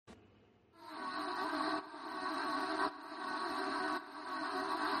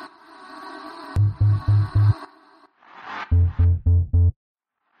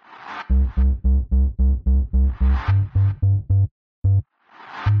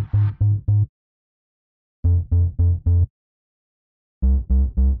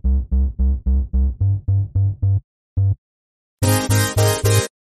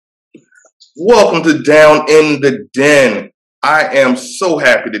Welcome to Down in the Den. I am so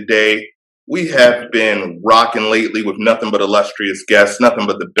happy today. We have been rocking lately with nothing but illustrious guests, nothing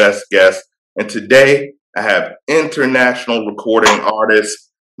but the best guests. And today I have international recording artist,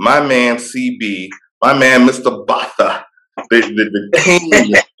 my man CB, my man Mr. Batha, the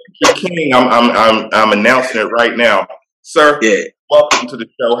king, the king. I'm announcing it right now, sir. Yeah. Welcome to the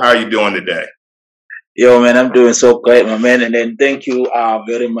show. How are you doing today? Yo, man, I'm doing so great, my man. And then thank you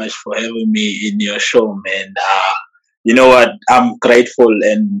very much for having me in your show, man. You know what? I'm grateful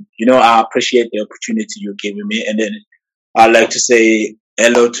and, I appreciate the opportunity you're giving me. And then I'd like to say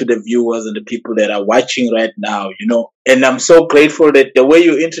hello to the viewers and the people that are watching right now. And I'm so grateful that the way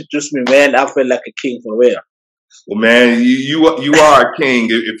you introduced me, man, I feel like a king for real. Well, man, you are a king.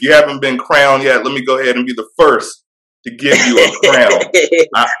 If you haven't been crowned yet, let me go ahead and be the first to give you a crown.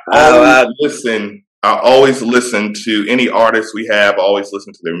 I always listen to any artist we have. I always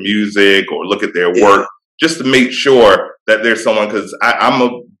listen to their music or look at their work just to make sure that there's someone. Because I'm a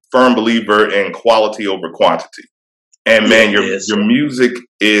firm believer in quality over quantity. And man, your music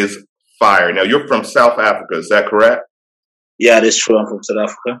is fire. Now you're from South Africa, is that correct? Yeah, that's true. I'm from South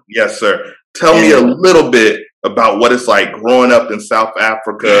Africa. Yes, sir. Tell me a little bit about what it's like growing up in South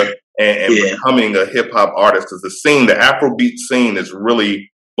Africa and becoming a hip hop artist, because the Afrobeat scene is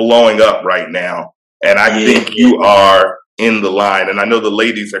really blowing up right now. And I think you are in the line. And I know the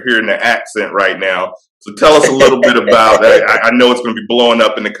ladies are hearing the accent right now. So tell us a little bit about that. I know it's going to be blowing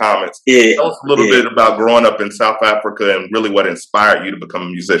up in the comments. Tell us a little bit about growing up in South Africa and really what inspired you to become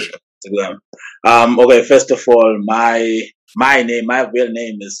a musician. Okay, first of all, my real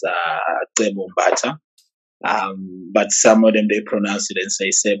name is Cebo Mbatha. But some of them, they pronounce it and say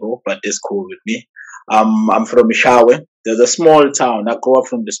Sebo, but it's cool with me. I'm from Ishawe. There's a small town. I grew up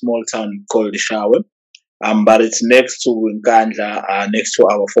from the small town called Ishawe. But it's next to Nkandla, next to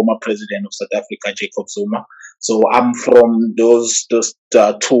our former president of South Africa, Jacob Zuma. So I'm from those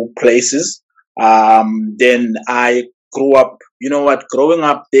two places. Then I grew up. You know what? Growing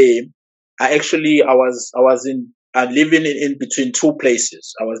up there, I was living in between two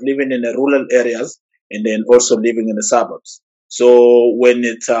places. I was living in the rural areas and then also living in the suburbs. So when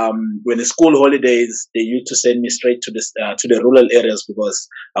the school holidays, they used to send me straight to the rural areas because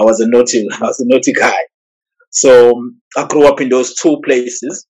I was a naughty guy. So I grew up in those two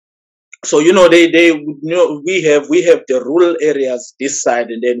places. So we have the rural areas this side,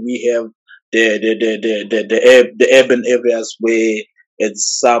 and then we have the urban areas where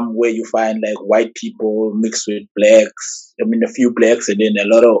it's some where you find like white people mixed with blacks. I mean, a few blacks and then a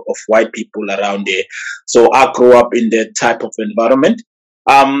lot of white people around there. So I grew up in that type of environment.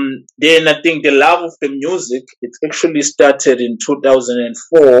 Then I think the love of the music, it actually started in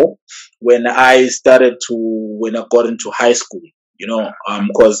 2004 when I got into high school,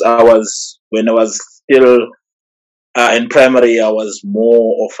 because when I was still in primary, I was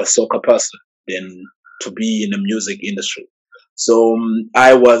more of a soccer person than to be in the music industry. So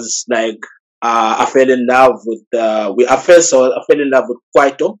I was like, I fell in love with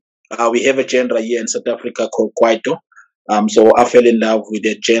Kwaito. We have a genre here in South Africa called Kwaito. So I fell in love with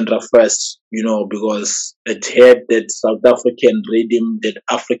the genre first, because it had that South African rhythm,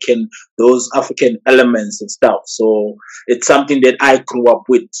 those African elements and stuff. So it's something that I grew up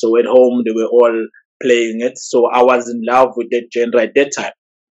with. So at home, they were all playing it. So I was in love with that genre at that time.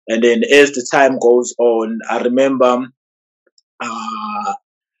 And then as the time goes on, I remember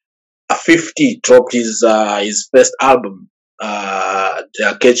 50 dropped his first album,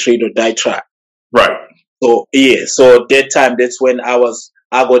 Get Ready or Die Try. Right. So that time, that's when I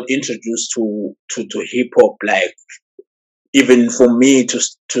got introduced to hip hop. Like, even for me to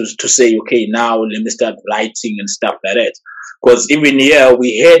say, okay, now let me start writing and stuff like that. Because even here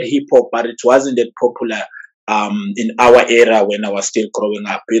we had hip hop, but it wasn't that popular in our era when I was still growing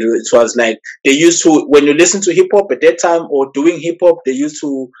up. It was like they used to, when you listen to hip hop at that time or doing hip hop, they used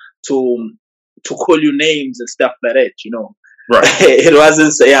to call you names and stuff like that. Right. It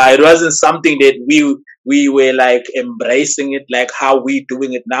wasn't something that we were like embracing it like how we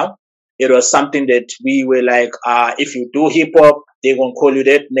doing it now. It was something that we were like, if you do hip hop, they're gonna call you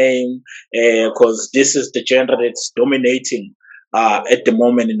that name because this is the genre that's dominating at the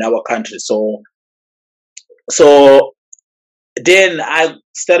moment in our country. So then I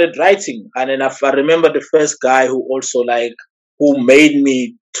started writing, and then I remember the first guy who made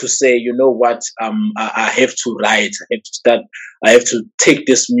me to say, you know what, I have to write. I have to take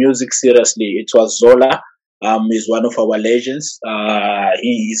this music seriously. It was Zola. He's one of our legends.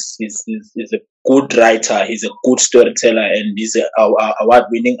 He's a good writer. He's a good storyteller, and he's an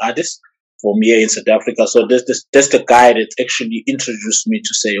award-winning artist. from here in South Africa. So that's the guy that actually introduced me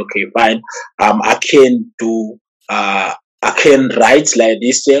to say, okay, fine, I can do I can write like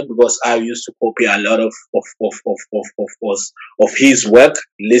this here, because I used to copy a lot of his work,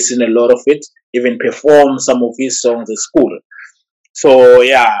 listen a lot of it, even perform some of his songs at school. So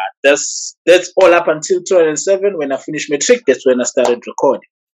yeah, that's all up until 2007 when I finished matric. That's when I started recording.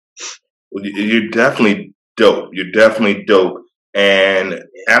 Well, you're definitely dope. You're definitely dope, and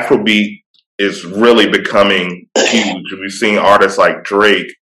Afrobeat is really becoming huge. We've seen artists like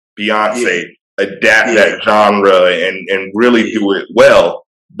Drake, Beyonce adapt that genre and really do it well.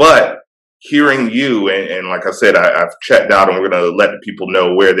 But hearing you, and like I said, I've checked out, and we're going to let people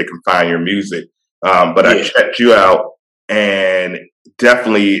know where they can find your music. But I checked you out, and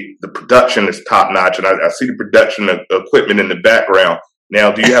definitely the production is top notch, and I see the production equipment in the background. Now,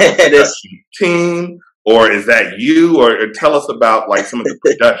 do you have a production team, or is that you? Or tell us about like some of the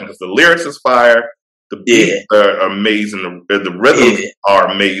production, because the lyrics is fire, the beats are amazing, the rhythms are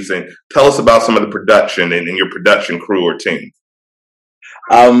amazing. Tell us about some of the production and your production crew or team.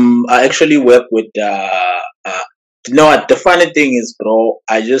 I actually work with. You know what? The funny thing is, bro,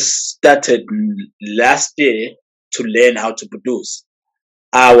 I just started last year to learn how to produce.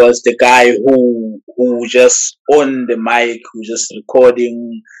 I was the guy who just on the mic, who just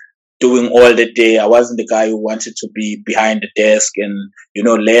recording, doing all the day. I wasn't the guy who wanted to be behind the desk and, you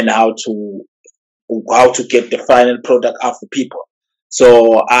know, learn how to get the final product out for people.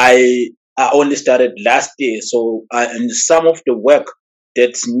 So I only started last year. So and some of the work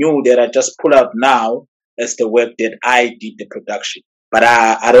that's new that I just pull out now is the work that I did the production, but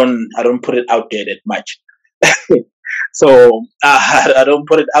I don't put it out there that much. So I don't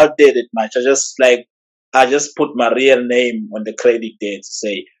put it out there that much. I just put my real name on the credit there to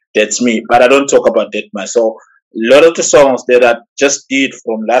say that's me, but I don't talk about that much. So a lot of the songs that I just did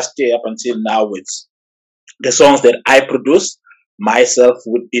from last year up until now, it's the songs that I produced myself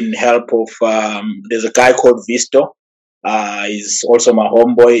in help of there's a guy called Visto. He's also my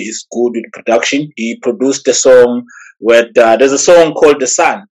homeboy. He's good with production. He produced the song with there's a song called The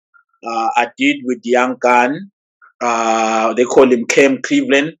Sun. I did with Young Gun. They call him Cam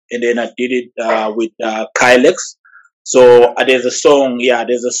Cleveland, and then I did it with Kylex. So there's a song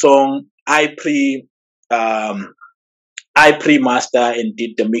I pre-master and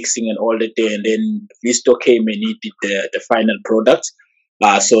did the mixing and all the day, and then Visto came and he did the final product.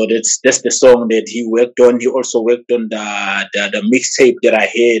 So that's the song that he worked on. He also worked on the mixtape that I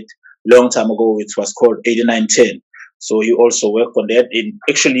had long time ago, which was called 8910. So he also worked on that. And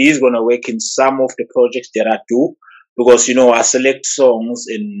actually, he's gonna work in some of the projects that I do, because, you know, I select songs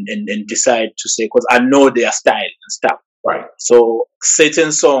and decide to say, because I know their style and stuff. Right. So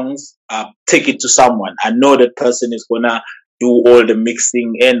certain songs, take it to someone. I know that person is gonna do all the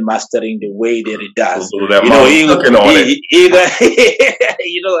mixing and mastering the way that it does. So that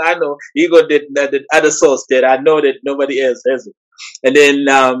you know, I know he got the other sauce that I know that nobody else has it. And then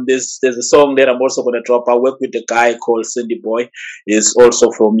there's a song that I'm also gonna drop. I work with a guy called Cindy Boy. He's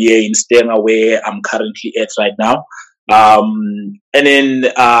also from here in Stenga, where I'm currently at right now. And then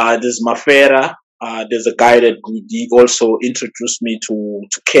there's Mafera. There's a guy that he also introduced me to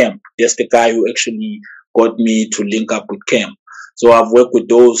Camp. That's the guy who actually got me to link up with Camp. So I've worked with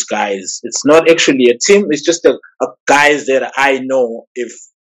those guys. It's not actually a team. It's just a guys that I know. If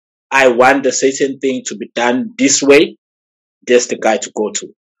I want a certain thing to be done this way, that's the guy to go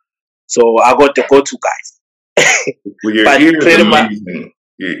to. So I got the go-to guys. Well, your ear is amazing.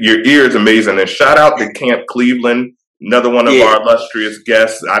 Your ear is amazing. And shout out to Camp Cleveland, another one of our illustrious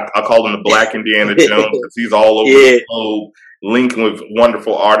guests. I call him the Black Indiana Jones, because he's all over the globe, linking with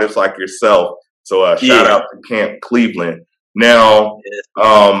wonderful artists like yourself. So shout out to Camp Cleveland. Now,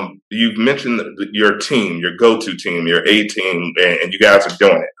 you've mentioned your team, your go-to team, your A team, and you guys are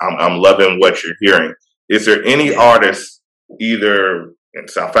doing it. I'm loving what you're hearing. Is there any artist, either in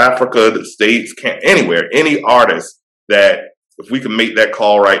South Africa, the States, anywhere, any artist that, if we can make that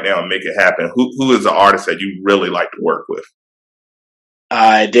call right now and make it happen, who is the artist that you really like to work with?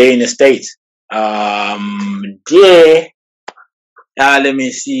 They're in the States. Let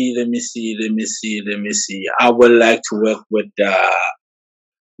me see. I would like to work with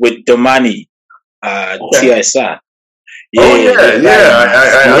Domani, TSR. I'm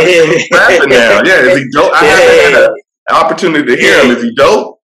now. Yeah, is he dope? I haven't had an opportunity to hear him. Is he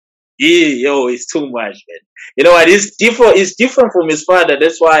dope? Yeah, it's too much, man. You know what? It's different from his father.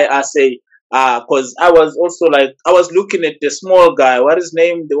 That's why I say, because I was also I was looking at the small guy. What is his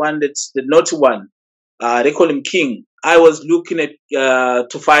name? The one that's the naughty one. They call him King. I was looking at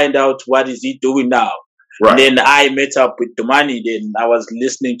to find out what is he doing now. Right. And then I met up with Domani. Then I was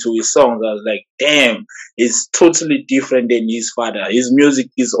listening to his songs. I was like, damn, it's totally different than his father. His music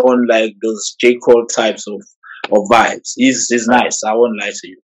is on like those J. Cole types of vibes. He's nice. I won't lie to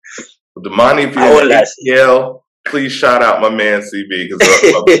you. Domani, if you're in ATL, please shout out my man CB,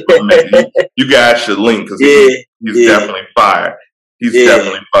 because you guys should link, because he's definitely fire. He's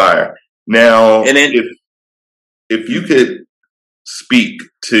definitely fire. Now, and then, if you could speak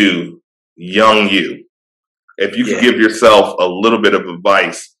to young you, if you could give yourself a little bit of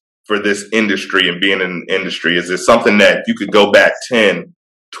advice for this industry and being in the industry, is there something that you could go back 10,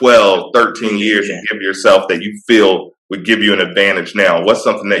 12, 13 years and give yourself that you feel would give you an advantage now? What's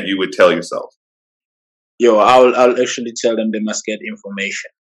something that you would tell yourself? I'll actually tell them they must get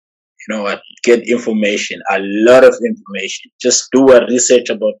information. You know what? Get information, a lot of information. Just do a research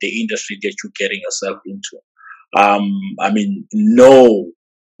about the industry that you're getting yourself into. Know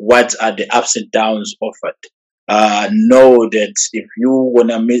what are the ups and downs of it. Know that if you're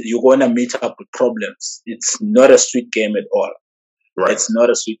gonna meet up with problems, it's not a sweet game at all. Right. It's not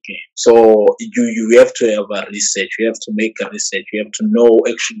a sweet game. So you have to have a research. You have to make a research. You have to know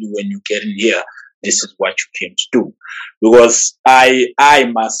actually when you get in here, this is what you came to do. Because I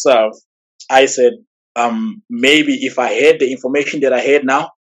myself, I said, maybe if I had the information that I have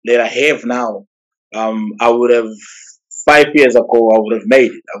now, I would have 5 years ago, I would have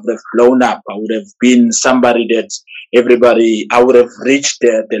made it. I would have blown up. I would have been somebody that I would have reached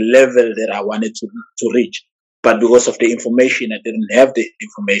the level that I wanted to reach. But because of the information, I didn't have the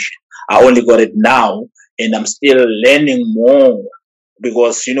information. I only got it now, and I'm still learning more.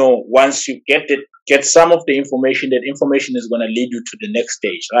 Because, once you get some of the information, that information is going to lead you to the next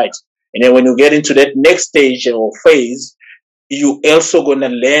stage, right? And then when you get into that next stage or phase, you also going to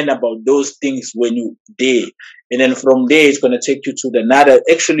learn about those things when you there. And then from there, it's going to take you to another.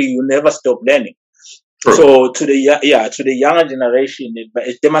 Actually, you never stop learning. True. So to the younger generation,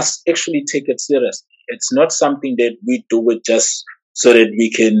 they must actually take it seriously. It's not something that we do it just so that we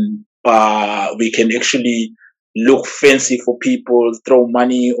can actually look fancy for people, throw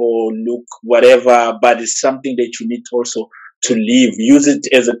money or look whatever. But it's something that you need also to live. Use it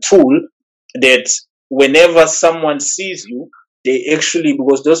as a tool that whenever someone sees you,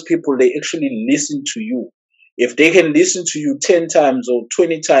 because those people, they actually listen to you. If they can listen to you 10 times or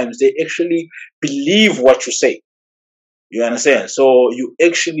 20 times, they actually believe what you say. You understand? So you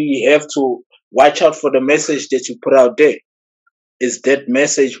actually have to watch out for the message that you put out there. Is that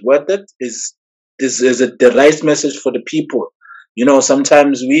message worth it? Is it the right message for the people?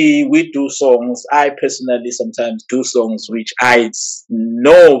 Sometimes we do songs. I personally sometimes do songs which I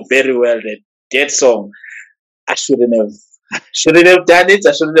know very well that song I shouldn't have done it.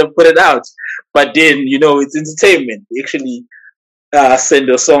 I shouldn't have put it out. But then, it's entertainment. We actually send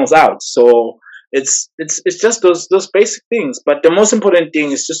those songs out. So it's just those basic things. But the most important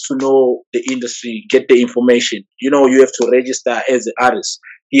thing is just to know the industry, get the information. You have to register as an artist.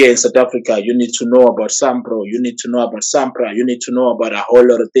 Here in South Africa, you need to know about Sampro. You need to know about Sampra. You need to know about a whole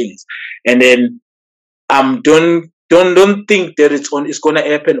lot of things. And then don't think that it's going to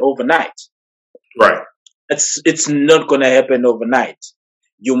happen overnight. Right. It's not going to happen overnight.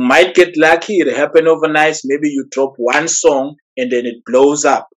 You might get lucky. It happen overnight. Maybe you drop one song and then it blows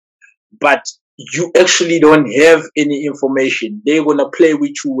up. But you actually don't have any information. They're going to play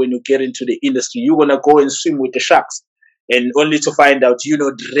with you when you get into the industry. You're going to go and swim with the sharks. And only to find out you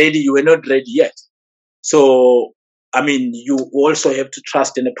were not ready yet. So, you also have to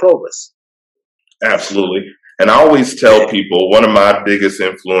trust in the progress. Absolutely. And I always tell people, one of my biggest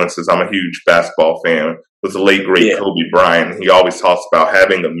influences, I'm a huge basketball fan, was the late, great Kobe Bryant. He always talks about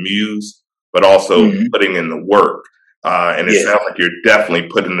having a muse, but also putting in the work. And it sounds like you're definitely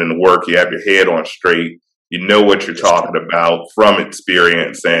putting in the work. You have your head on straight. You know what you're talking about from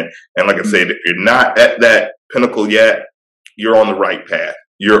experience. And like I said, if you're not at that pinnacle yet, you're on the right path.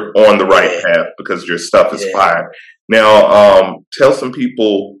 You're on the right path because your stuff is fire. Now, tell some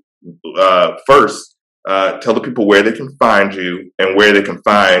people first, tell the people where they can find you and where they can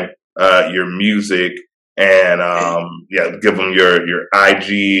find your music, and give them your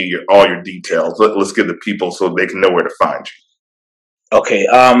IG, all your details. Let's give the people so they can know where to find you. Okay.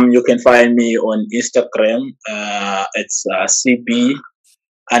 You can find me on Instagram. It's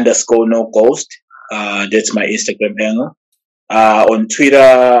CB_no-ghost. That's my Instagram handle. On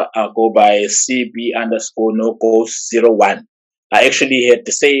Twitter, I go by CB_no-ghost01. I actually had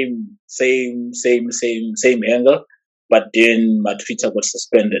the same handle, but then my Twitter got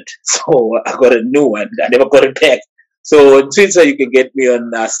suspended, so I got a new one. I never got it back. So on Twitter, you can get me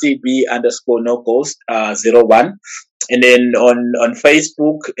on CB_no-ghost 01, and then on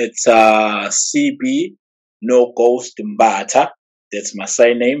Facebook, it's CB No Ghost Mbatha. That's my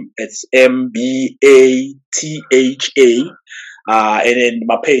surname. It's Mbatha. And then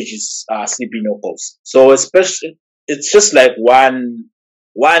my page is CB No Ghost. So especially, it's just like one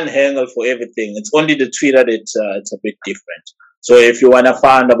handle for everything. It's only the Twitter that it's a bit different. So if you want to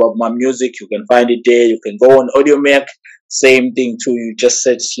find about my music, you can find it there. You can go on Audiomack. Same thing too. You just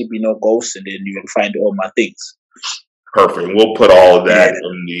search CB No Ghost, and then you can find all my things. Perfect. We'll put all of that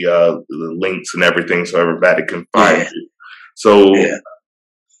in the links and everything so everybody can find you. So,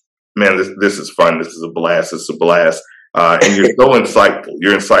 man, this is fun. This is a blast. It's a blast. And you're so insightful.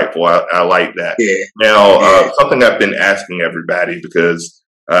 You're insightful. I like that. Yeah. Now, something I've been asking everybody, because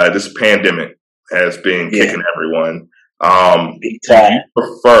this pandemic has been kicking everyone. Big time. Do you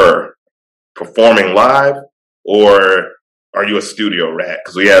prefer performing live, or are you a studio rat?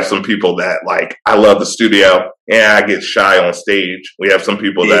 Because we have some people that like, I love the studio and I get shy on stage. We have some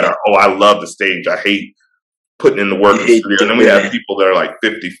people that are, I love the stage. I hate putting in the work in the studio. And then we have people that are like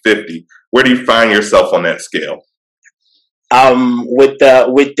 50-50. Where do you find yourself on that scale? With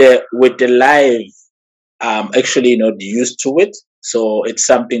the live, actually not used to it. So it's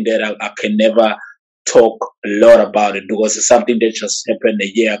something that I can never talk a lot about it, because it's something that just happened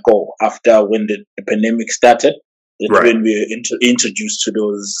a year ago after when the pandemic started. When we were introduced to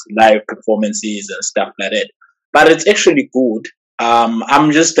those live performances and stuff like that. But it's actually good.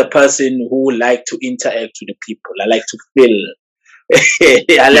 I'm just a person who like to interact with the people. I like to feel.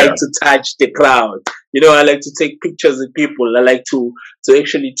 I like to touch the crowd. I like to take pictures with people. I like to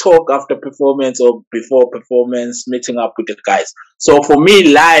actually talk after performance or before performance, meeting up with the guys. So for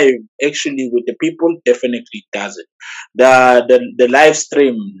me, live actually with the people definitely does it. The live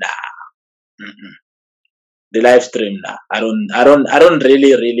stream, nah. Mm-mm. The live stream now. I don't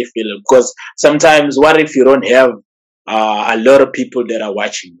really feel it, because sometimes what if you don't have a lot of people that are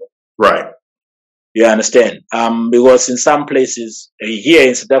watching you? Right. You understand? Because in some places here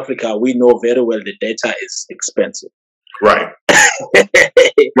in South Africa, we know very well the data is expensive. Right.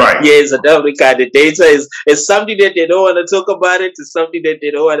 Right. Yeah, in South Africa, the data is something that they don't want to talk about it. It's something that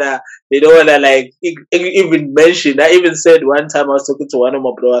they don't wanna like even mention. I even said one time I was talking to one of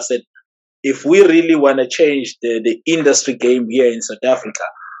my bros. I said, if we really want to change the industry game here in South Africa,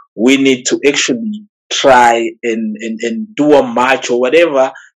 we need to actually try and do a march or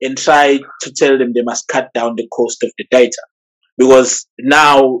whatever, and try to tell them they must cut down the cost of the data, because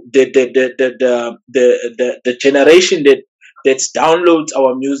now the generation that downloads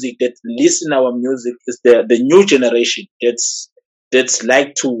our music, that listen our music, is the new generation that's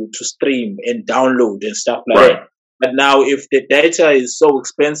like to stream and download and stuff like that. But now, if the data is so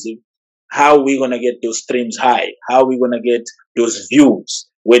expensive, how are we going to get those streams high? How are we going to get those views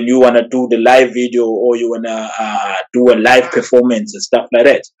when you want to do the live video or you want to do a live performance and stuff like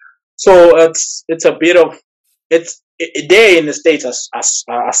that? So it's a bit of, it's there in the States.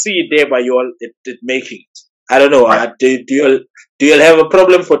 I see it there by you all it making it. I don't know. Do you have a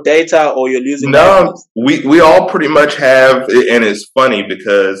problem for data, or you're using? No, we all pretty much have, and it's funny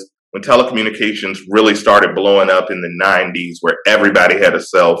because when telecommunications really started blowing up in the 90s, where everybody had a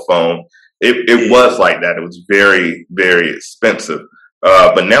cell phone, it was like that. It was very, very expensive.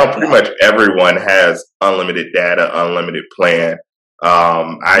 But now pretty much everyone has unlimited data, unlimited plan.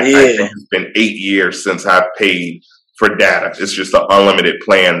 I think it's been 8 years since I've paid for data. It's just an unlimited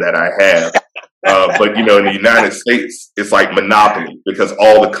plan that I have. But, in the United States, it's like monopoly, because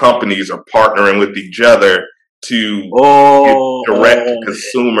all the companies are partnering with each other to get direct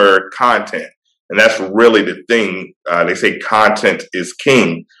consumer content. And that's really the thing. They say content is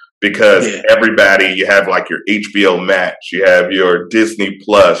king, because everybody, you have like your HBO Max, you have your Disney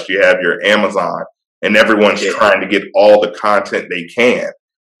Plus, you have your Amazon, and everyone's trying to get all the content they can.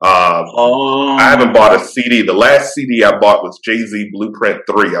 I haven't bought a CD. The last CD I bought was Jay-Z Blueprint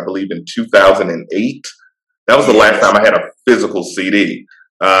 3, I believe in 2008. That was the last time I had a physical CD.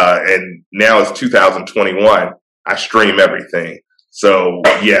 And now it's 2021. I stream everything. So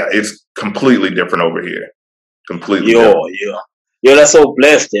it's completely different over here. Completely different. You're so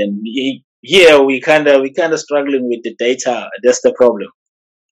blessed, and here we kind of struggling with the data. That's the problem.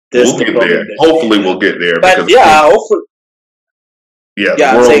 We'll get there. Hopefully, we'll get there. But hopefully. Yeah,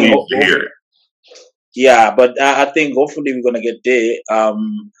 the world needs to hear it. Yeah, but I think hopefully we're gonna get there,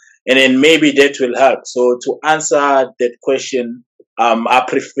 and then maybe that will help. So to answer that question, I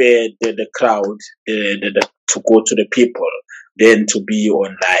prefer the crowd, to go to the people than to be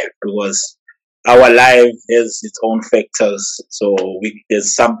on live, because our live has its own factors. So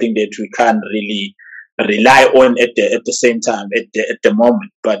there's something that we can't really rely on at the same time at the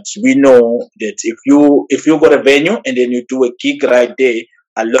moment. But we know that if you got a venue and then you do a gig right there,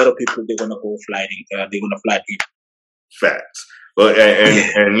 a lot of people they're gonna go flying. They're gonna fly in. Facts. But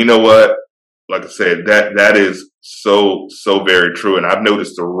and you know what? Like I said, that is so very true. And I've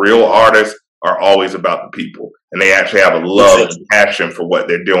noticed the real artists are always about the people, and they actually have a love and passion for what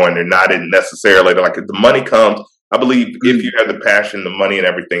they're doing. They're not necessarily like if the money comes. I believe if you have the passion, the money and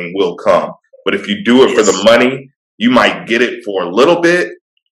everything will come. But if you do it for the money, you might get it for a little bit,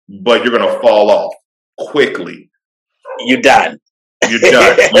 but you're going to fall off quickly. You're done. You're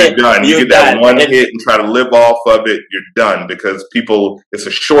done. You're done. You get that one hit and try to live off of it. You're done because it's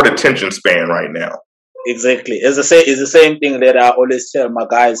a short attention span right now. Exactly. It's the same thing that I always tell my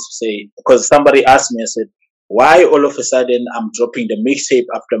guys to say, because somebody asked me, I said, why all of a sudden I'm dropping the mixtape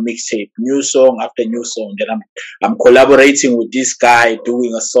after mixtape, new song after new song, that I'm collaborating with this guy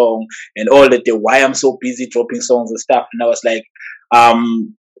doing a song and all that, why I'm so busy dropping songs and stuff. And I was like,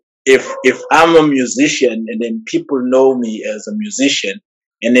 if I'm a musician and then people know me as a musician,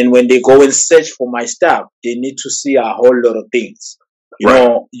 and then when they go and search for my stuff, they need to see a whole lot of things. You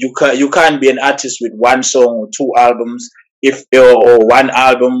know, you can't be an artist with one song or two albums, or one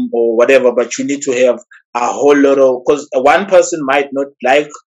album or whatever, but you need to have a whole lot of, because one person might not like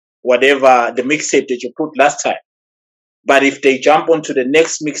whatever the mixtape that you put last time, but if they jump onto the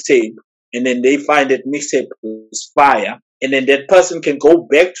next mixtape and then they find that mixtape is fire, and then that person can go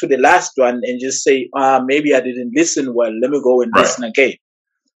back to the last one and just say, maybe I didn't listen well, let me go and listen again.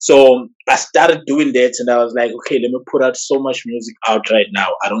 So I started doing that, and I was like, okay, let me put out so much music out right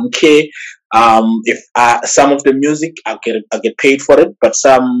now. I don't care if some of the music I get paid for it, but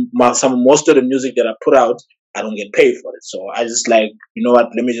most of the music that I put out, I don't get paid for it. So I just like, you know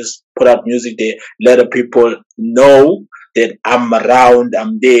what? Let me just put out music there, let the people know that I'm around,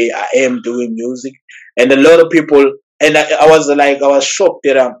 I'm there, I am doing music, and a lot of people. And I was shocked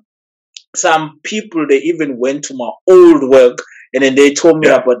that some people, they even went to my old work and then they told me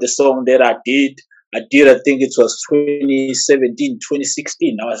about the song that I did. I think it was 2017,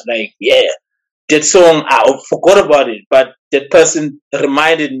 2016. I was like, yeah, that song, I forgot about it. But that person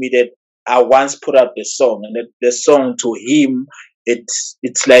reminded me that I once put out the song, and that the song to him, it's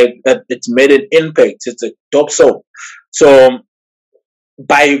like it's made an impact. It's a dope song. So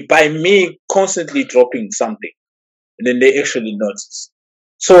by me constantly dropping something, and then they actually notice.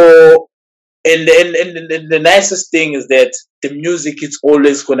 So, and the nicest thing is that the music is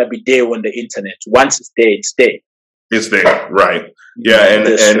always going to be there on the internet. Once it's there, it's there. It's there, right? Yeah,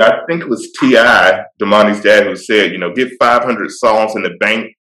 and I think it was T.I., Damani's dad, who said, get 500 songs in the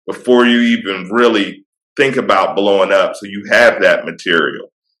bank before you even really think about blowing up, so you have that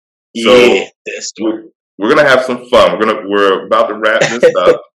material. So that's true. We're gonna have some fun. We're about to wrap this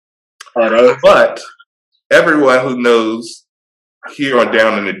up, but everyone who knows here on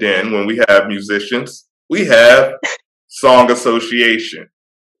Down in the Den, when we have musicians, we have song association.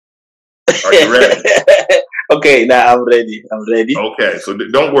 Are you ready? Okay, now I'm ready. Okay, so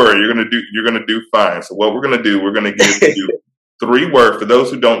don't worry, you're gonna do fine. So what we're gonna do, we're gonna give you 3 words. For those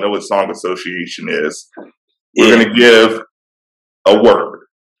who don't know what song association is, we're gonna give a word,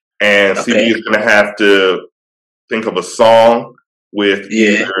 and CB is gonna have to think of a song with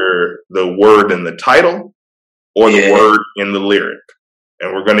either the word in the title or the word in the lyric,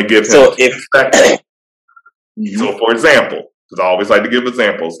 and we're going to give him 2 seconds. So, for example, because I always like to give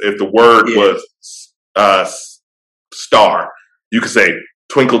examples, if the word was star, you could say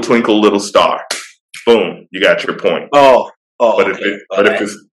 "Twinkle, Twinkle, Little Star." Boom, you got your point. But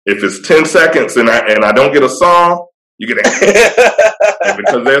if it's 10 seconds and I don't get a song, you get a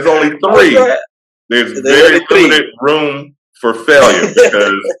because there's only 3. There's very limited room for failure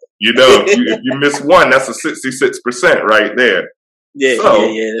because if you miss one, that's a 66% right there. Yeah,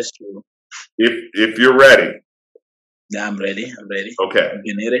 that's true. If you're ready, yeah, I'm ready. Okay,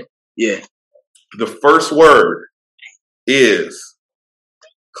 you need it. Yeah. The first word is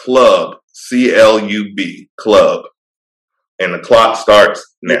club. CLUB, club, and the clock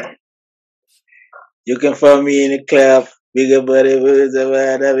starts now. You can find me in the club. Bigger buddy, I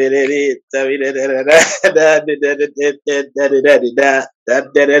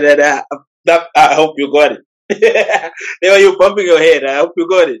hope you got it. You're bumping your head. I hope you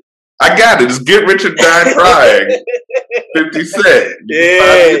got it. I got it. Just Get Rich or Die Trying. 50 Cent.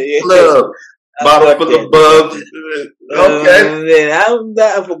 Club. Bottle full of bugs. Okay.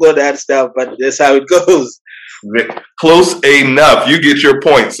 I forgot that stuff, but that's how it goes. Close enough. You get your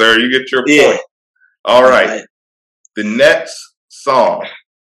point, sir. You get your point. All right. The next song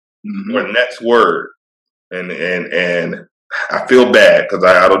or next word, and I feel bad because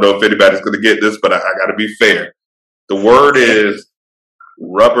I don't know if anybody's going to get this, but I got to be fair. The word is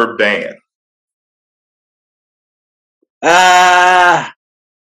rubber band.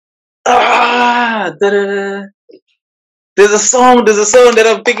 There's a song that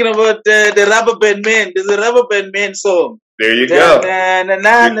I'm thinking about, the Rubber Band Man. There's a Rubber Band Man song. There you go. The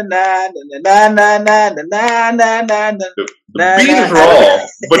beat is wrong,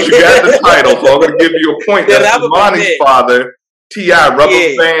 but you got the title, so I'm going to give you a point. That's Monty's father, T.I.,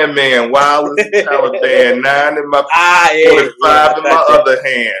 Rubber Band Man, Wireless Taliban, 9 in my 45 in my other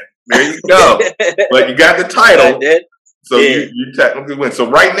hand. There you go. But you got the title, so you technically win. So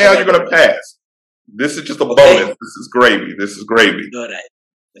right now you're going to pass. This is just a bonus. This is gravy. All right.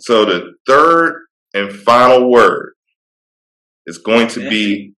 So the third and final word is going to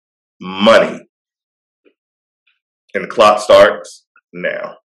be money. And the clock starts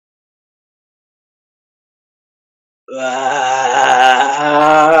now. Now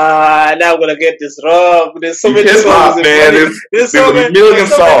I'm gonna get this wrong. There's so many songs, man. There's a million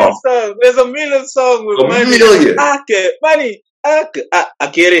songs. There's a million songs with money. Money. I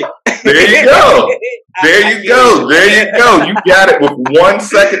get it. There you go. There you go. You got it with 1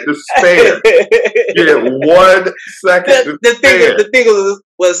 second to spare. You get 1 second to spare. The thing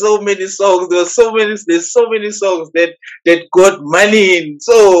was so many songs. There's so many songs that got money in.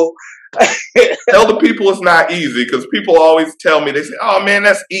 So tell the people it's not easy, because people always tell me, they say, "Oh man,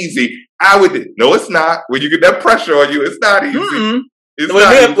 that's easy." No, it's not. When you get that pressure on you, it's not easy. Mm-hmm.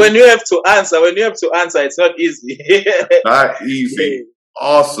 When you have to answer, it's not easy. Not easy.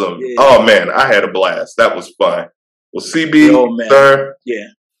 Awesome. Yeah. Oh man, I had a blast. That was fun. Well, CB, sir,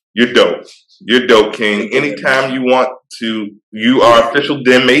 you're dope. You're dope, King. Anytime you want to, you are official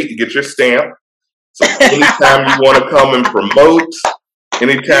den mate. You get your stamp. So anytime you want to come and promote,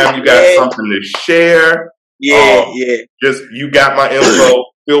 anytime you got something to share, just you got my info.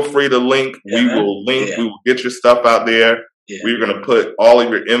 Feel free to link. We will link. We will get your stuff out there. We're going to put all of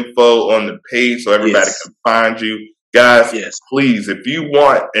your info on the page so everybody can find you. Guys, please, if you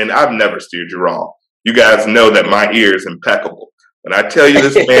want, and I've never steered you wrong, you guys know that my ear is impeccable. When I tell you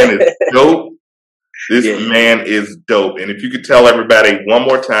this man is dope, this man is dope. And if you could tell everybody one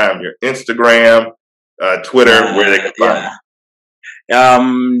more time, your Instagram, Twitter, where they can find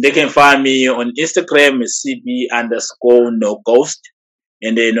you. They can find me on Instagram is CB_no-ghost.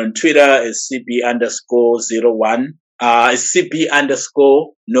 And then on Twitter is CB_01. It's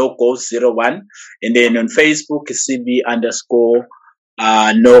CB_no-ghost01. And then on Facebook is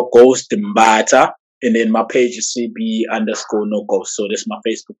CB_no-ghost Mbata. And then my page is CB_no-ghost. So that's my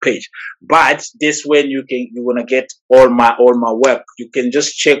Facebook page. But this when you wanna get all my work. You can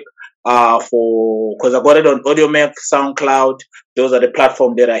just check because I got it on AudioMac, SoundCloud. Those are the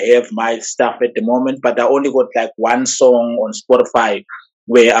platforms that I have my stuff at the moment. But I only got like one song on Spotify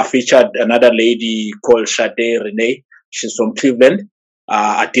where I featured another lady called Sade Renee. She's from Cleveland.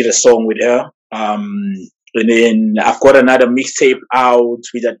 I did a song with her. And then I've got another mixtape out,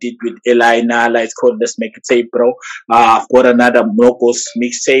 which I did with Eli Nala. It's called Let's Make a Tape, Bro. I've got another Mokos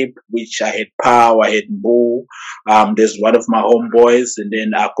mixtape, which I had Pow, I had Mboo. There's one of my homeboys. And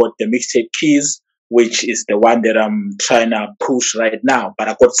then I got the mixtape Keys, which is the one that I'm trying to push right now. But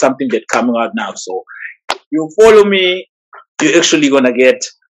I got something that's coming out now. So you follow me, you're actually going to get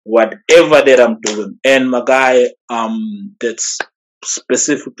whatever that I'm doing. And my guy, that's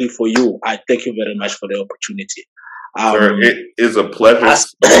specifically for you, I thank you very much for the opportunity. Sir, it is a pleasure.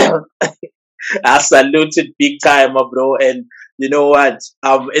 I saluted big time, bro. And you know what?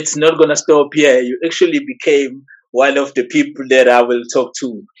 It's not going to stop here. You actually became one of the people that I will talk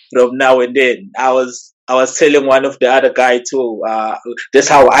to from now and then. I was telling one of the other guy too, that's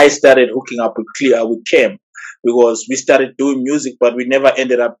how I started hooking up with Cam. Because we started doing music, but we never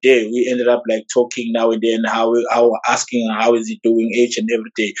ended up there. We ended up like talking now and then, asking how is he doing each and every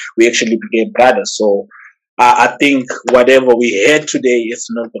day. We actually became brothers. So I think whatever we had today,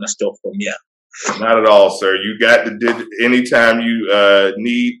 it's not going to stop from here. Not at all, sir. You got to anytime you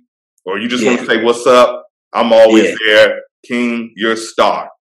need, or you just want to say what's up. I'm always there. King, you're a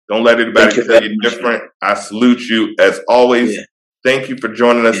star. Don't let anybody tell you different. I salute you as always. Thank you for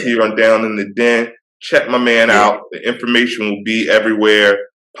joining us here on Down in the Den. Check my man out. The information will be everywhere.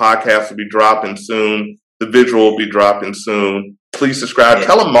 Podcasts will be dropping soon. The visual will be dropping soon. Please subscribe.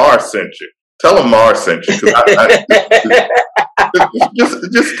 Tell him Mars sent you. Tell him Mars sent you.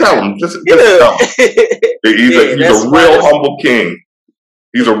 Just tell him. Just tell him. He's a real humble king.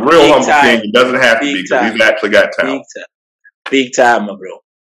 He's a real humble king. He doesn't have to be because he's actually got talent. Big time, my bro.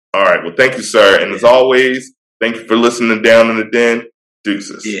 All right. Well, thank you, sir. And as always, thank you for listening Down in the Den.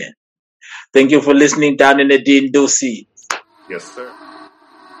 Deuces. Yeah. Thank you for listening Down in the Den. Deuces. Yes, sir.